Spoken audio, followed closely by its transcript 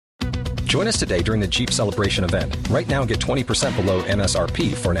Join us today during the Jeep Celebration event. Right now, get 20% below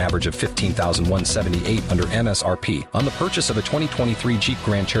MSRP for an average of $15,178 under MSRP on the purchase of a 2023 Jeep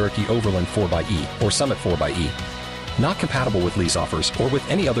Grand Cherokee Overland 4xE or Summit 4xE. Not compatible with lease offers or with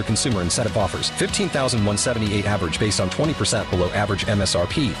any other consumer incentive offers. $15,178 average based on 20% below average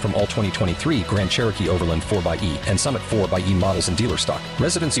MSRP from all 2023 Grand Cherokee Overland 4xE and Summit 4xE models in dealer stock.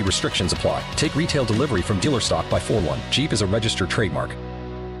 Residency restrictions apply. Take retail delivery from dealer stock by 4/1. Jeep is a registered trademark.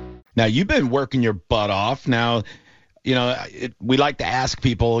 Now, you've been working your butt off. Now, we like to ask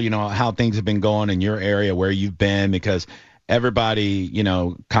people, how things have been going in your area, where you've been, because everybody,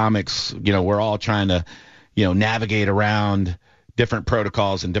 comics, we're all trying to, navigate around different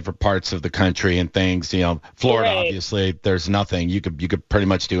protocols in different parts of the country and things. Florida, right. Obviously, there's nothing. You could pretty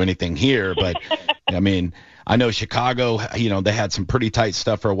much do anything here. But, I mean, I know Chicago, they had some pretty tight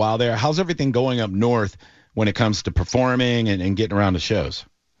stuff for a while there. How's everything going up north when it comes to performing and getting around the shows?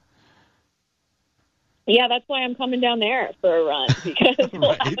 Yeah, that's why I'm coming down there for a run, because a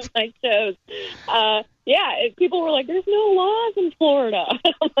lot of my shows, people were like, there's no laws in Florida.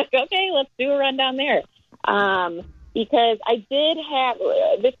 I'm like, okay, let's do a run down there. Because I did have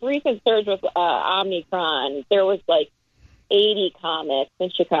this recent surge with Omicron. There was like 80 comics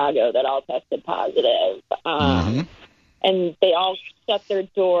in Chicago that all tested positive. And they all shut their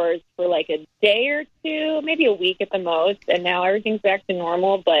doors for like a day or two, maybe a week at the most. And now everything's back to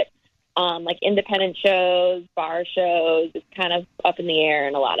normal, but like independent shows, bar shows, it's kind of up in the air,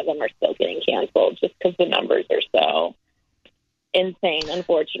 and a lot of them are still getting canceled just because the numbers are so insane,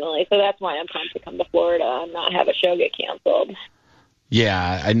 unfortunately. So that's why I'm pumped to come to Florida and not have a show get canceled.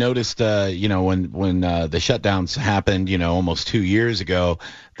 Yeah, I noticed, when the shutdowns happened, almost 2 years ago,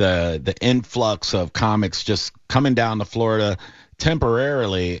 the influx of comics just coming down to Florida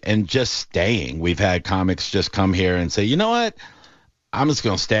temporarily and just staying. We've had comics just come here and say, you know what? I'm just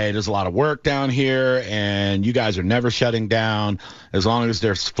going to stay. There's a lot of work down here, and you guys are never shutting down. As long as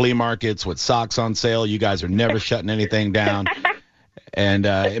there's flea markets with socks on sale, you guys are never shutting anything down. And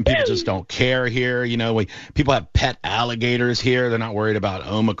people just don't care here. People have pet alligators here. They're not worried about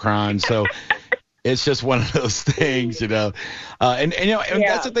Omicron. So it's just one of those things, And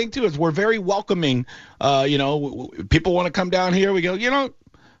that's the thing, too, is we're very welcoming. People want to come down here. We go,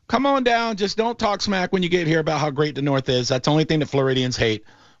 come on down. Just don't talk smack when you get here about how great the North is. That's the only thing that Floridians hate.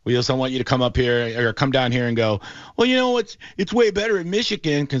 We just don't want you to come up here or come down here and go, well, it's way better in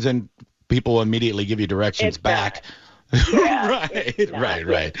Michigan, because then people will immediately give you directions back. Yeah,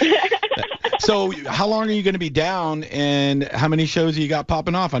 right. So how long are you going to be down, and how many shows you got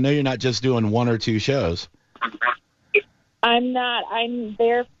popping off? I know you're not just doing one or two shows. I'm not. I'm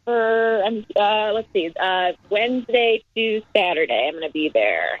there for, Wednesday to Saturday. I'm going to be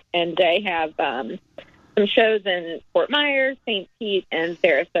there. And I have some shows in Fort Myers, St. Pete, and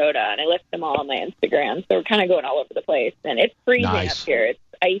Sarasota. And I list them all on my Instagram. So we're kind of going all over the place. And it's freezing up here. It's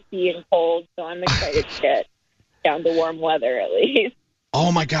icy and cold. So I'm excited to get down to warm weather at least.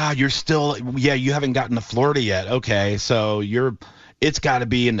 Oh, my God. You're still, you haven't gotten to Florida yet. Okay. So it's got to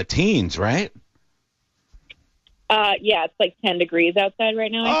be in the teens, right? It's like 10 degrees outside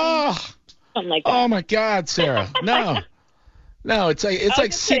right now. I think. Something like that. Oh my God, Sarah! No, it's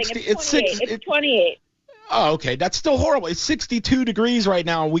like 60. It's 28. Oh, okay, that's still horrible. It's 62 degrees right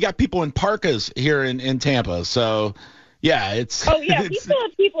now. We got people in parkas here in Tampa. So, yeah, it's. Oh yeah,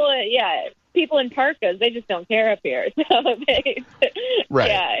 people in parkas. They just don't care up here. So right.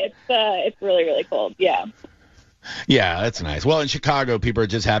 Yeah, it's really, really cold. Yeah. Yeah, that's nice. Well, in Chicago, people are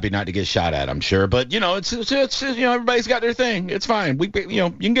just happy not to get shot at, I'm sure. But, it's everybody's got their thing. It's fine. You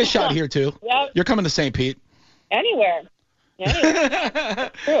can get shot here, too. Yep. You're coming to St. Pete. Anywhere.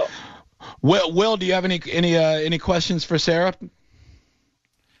 True. Will, do you have any questions for Sarah?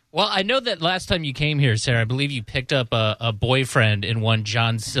 Well, I know that last time you came here, Sarah, I believe you picked up a boyfriend in one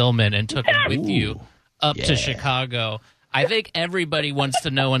John Silman and took him with you up to Chicago. I think everybody wants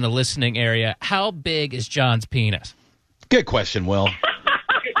to know in the listening area, how big is John's penis? Good question, Will.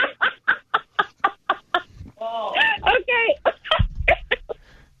 Okay.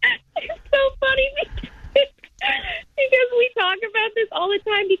 It's so funny because we talk about this all the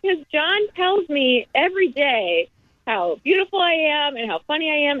time, because John tells me every day how beautiful I am and how funny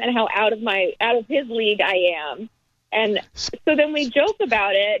I am and how out of his league I am. And so then we joke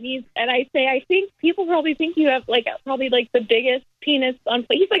about it, and I say, I think people probably think you have probably the biggest penis on.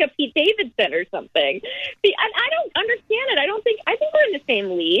 He's like a Pete Davidson or something. See, I don't understand it. I think we're in the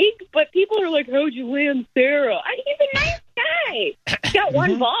same league, but people are like, how'd you land Sarah? He's a nice guy. He's got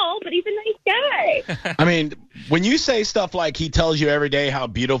one ball, but he's a nice guy. I mean, when you say stuff like he tells you every day how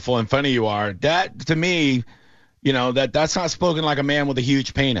beautiful and funny you are, that to me, that's not spoken like a man with a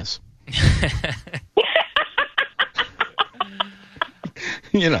huge penis.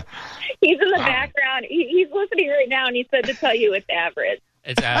 You know. He's in the background. He's listening right now, and he said to tell you it's average.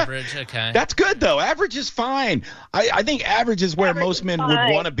 It's average, okay. That's good, though. Average is fine. I think average is where most men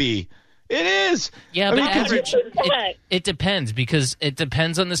would want to be. It is. Yeah, I but mean, average, it depends, because it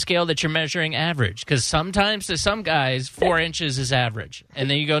depends on the scale that you're measuring average. Because sometimes to some guys, 4 inches is average. And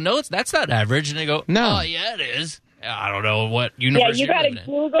then you go, no, that's not average. And they go, no. Oh, yeah, it is. I don't know what universe you got to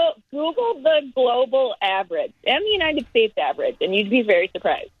Google the global average and the United States average, and you'd be very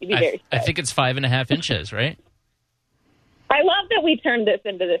surprised. I think it's 5.5 inches, right? I love that we turned this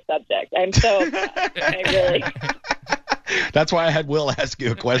into this subject. I'm so I really. That's why I had Will ask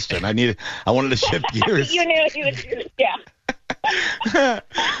you a question. I wanted to shift gears. You knew he was, yeah.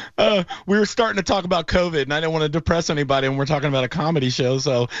 We were starting to talk about COVID, and I didn't want to depress anybody when we're talking about a comedy show.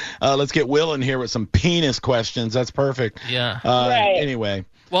 So let's get Will in here with some penis questions. That's perfect. Yeah. Right. Anyway.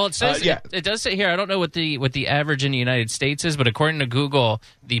 Well, it says it does say here. I don't know what the average in the United States is, but according to Google,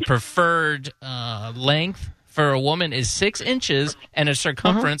 the preferred length for a woman is 6 inches and a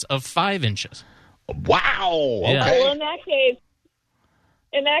circumference of 5 inches. Wow. Yeah. Okay. Well, in that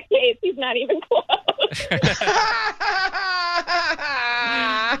case, he's not even close.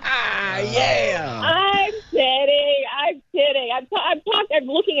 Yeah. I'm kidding. I'm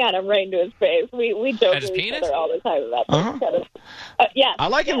looking at him right into his face. We joke At his with each penis? other all the time about this kind of. Yeah. I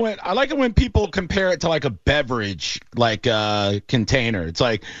like it when people compare it to like a beverage, like container. It's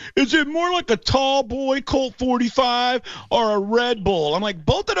like, is it more like a Tall Boy Colt 45 or a Red Bull? I'm like,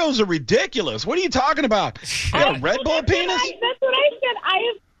 both of those are ridiculous. What are you talking about? You got a Red Bull penis? That's what I said.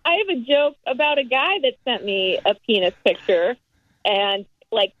 I have a joke about a guy that sent me a penis picture, and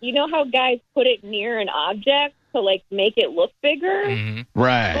like, you know how guys put it near an object to like make it look bigger,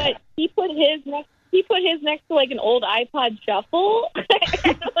 Right? But he put his next to like an old iPod Shuffle.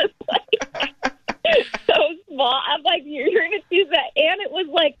 It was like so small. I'm like, you're going to choose that, and it was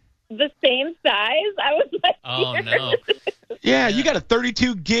like the same size. I was like, oh no. Yeah, you got a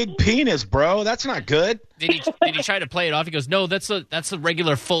 32 gig penis, bro. That's not good. Did he try to play it off? He goes, no, that's a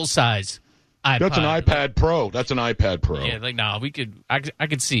regular full size iPod. That's an iPad Pro. That's an iPad Pro. Yeah, like no, I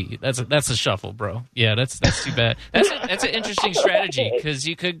could see that's a shuffle, bro. Yeah, that's too bad. That's an interesting strategy, because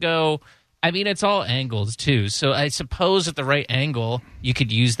you could go. I mean, it's all angles too. So I suppose at the right angle, you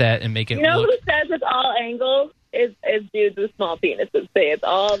could use that and make it. You know look... who says it's all angles? Is dudes with small penises say it's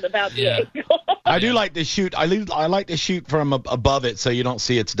all about the angle. I do like to shoot. I like to shoot from above it so you don't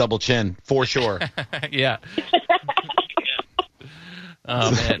see its double chin, for sure. Yeah.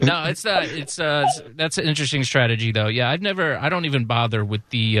 Oh man, no, it's that's an interesting strategy though. Yeah, I don't even bother with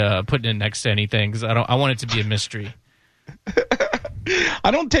the putting it next to anything, because I want it to be a mystery.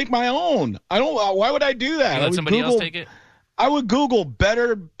 I don't take my own. I don't. Why would I do that? You let somebody else take it? I would Google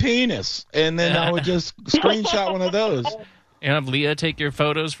better penis, and then I would just screenshot one of those. And have Leah take your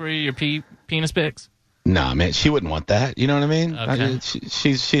photos for your penis pics? Nah, man, she wouldn't want that. You know what I mean? Okay.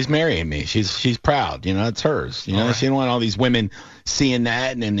 She's marrying me. She's proud. You know, it's hers. You know, right. She didn't want all these women seeing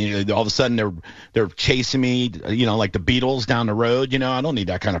that, and then all of a sudden they're chasing me. You know, like the Beatles down the road. You know, I don't need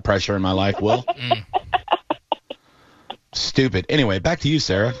that kind of pressure in my life, Will. Stupid. Anyway, back to you,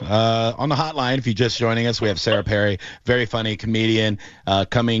 Sarah. On the hotline, if you're just joining us, we have Sarah Perry, very funny comedian,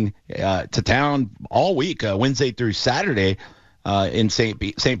 coming to town all week, Wednesday through Saturday, in St.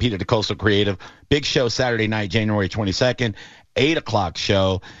 Pete at the Coastal Creative. Big show Saturday night, January 22nd, 8 o'clock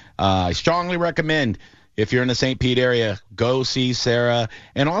show. I strongly recommend, if you're in the St. Pete area, go see Sarah.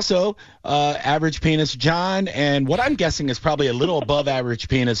 And also, Average Penis John, and what I'm guessing is probably a little above average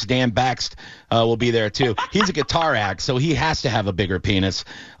penis, Dan Baxt, will be there too. He's a guitar act, so he has to have a bigger penis.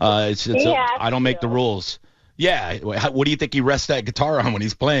 I don't make the rules. Yeah. What do you think he rests that guitar on when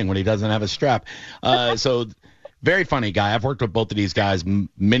he's playing, when he doesn't have a strap? So very funny guy. I've worked with both of these guys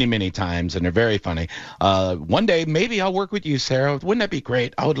many, many times, and they're very funny. One day, maybe I'll work with you, Sarah. Wouldn't that be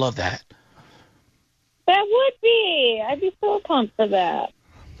great? I would love that. That would be. I'd be so pumped for that.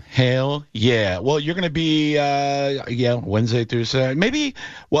 Hell yeah. Well, you're going to be, Wednesday through Saturday. Maybe,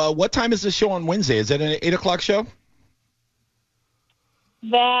 well, what time is the show on Wednesday? Is it an 8 o'clock show?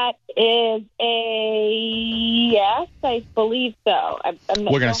 That is yes, I believe so.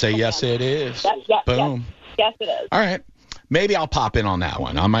 We're going to say yes, it is. Boom. Yes, it is. All right. Maybe I'll pop in on that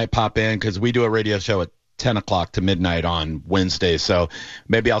one. I might pop in because we do a radio show at 10 o'clock to midnight on Wednesday. So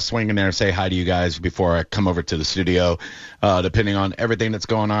maybe I'll swing in there and say hi to you guys before I come over to the studio, depending on everything that's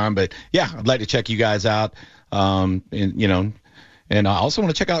going on. But yeah, I'd like to check you guys out. And I also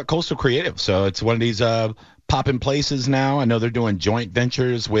want to check out Coastal Creative. So it's one of these popping places now. I know they're doing joint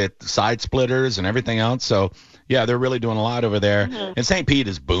ventures with Side Splitters and everything else. So Yeah, they're really doing a lot over there. Mm-hmm. And St. Pete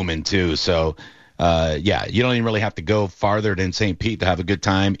is booming too. So, yeah, you don't even really have to go farther than St. Pete to have a good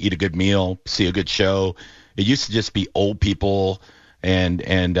time, eat a good meal, see a good show. It used to just be old people and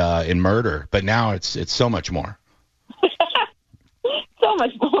murder, but now it's so much more. So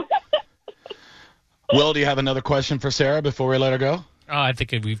much more. Will, do you have another question for Sarah before we let her go? Oh, I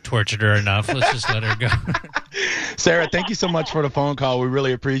think we've tortured her enough. Let's just let her go. Sarah, thank you so much for the phone call. We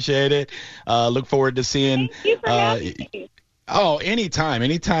really appreciate it. Look forward to seeing. Thank you for having me. Oh, anytime.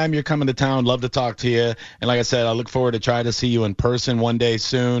 Anytime you're coming to town, love to talk to you. And like I said, I look forward to trying to see you in person one day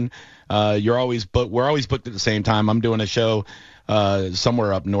soon. You're always booked. We're always booked at the same time. I'm doing a show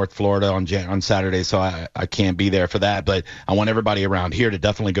somewhere up North Florida on Saturday, so I can't be there for that. But I want everybody around here to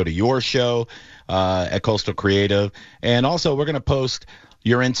definitely go to your show at Coastal Creative. And also, we're going to post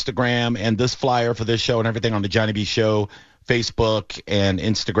your Instagram and this flyer for this show and everything on the Johnny B Show Facebook and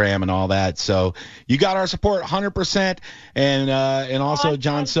Instagram and all that. So you got our support 100%. And also awesome.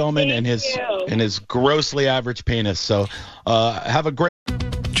 John Silman and his grossly average penis. So have a great.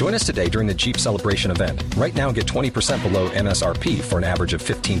 Join us today during the Jeep Celebration event. Right now, get 20% below MSRP for an average of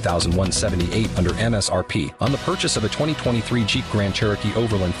 $15,178 under MSRP on the purchase of a 2023 Jeep Grand Cherokee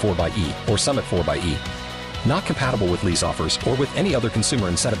Overland 4xE or Summit 4xE. Not compatible with lease offers or with any other consumer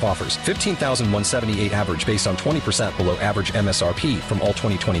incentive offers. $15,178 average based on 20% below average MSRP from all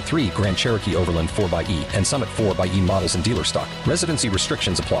 2023 Grand Cherokee Overland 4xE and Summit 4xE models in dealer stock. Residency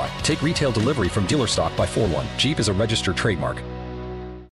restrictions apply. Take retail delivery from dealer stock by 4/1. Jeep is a registered trademark.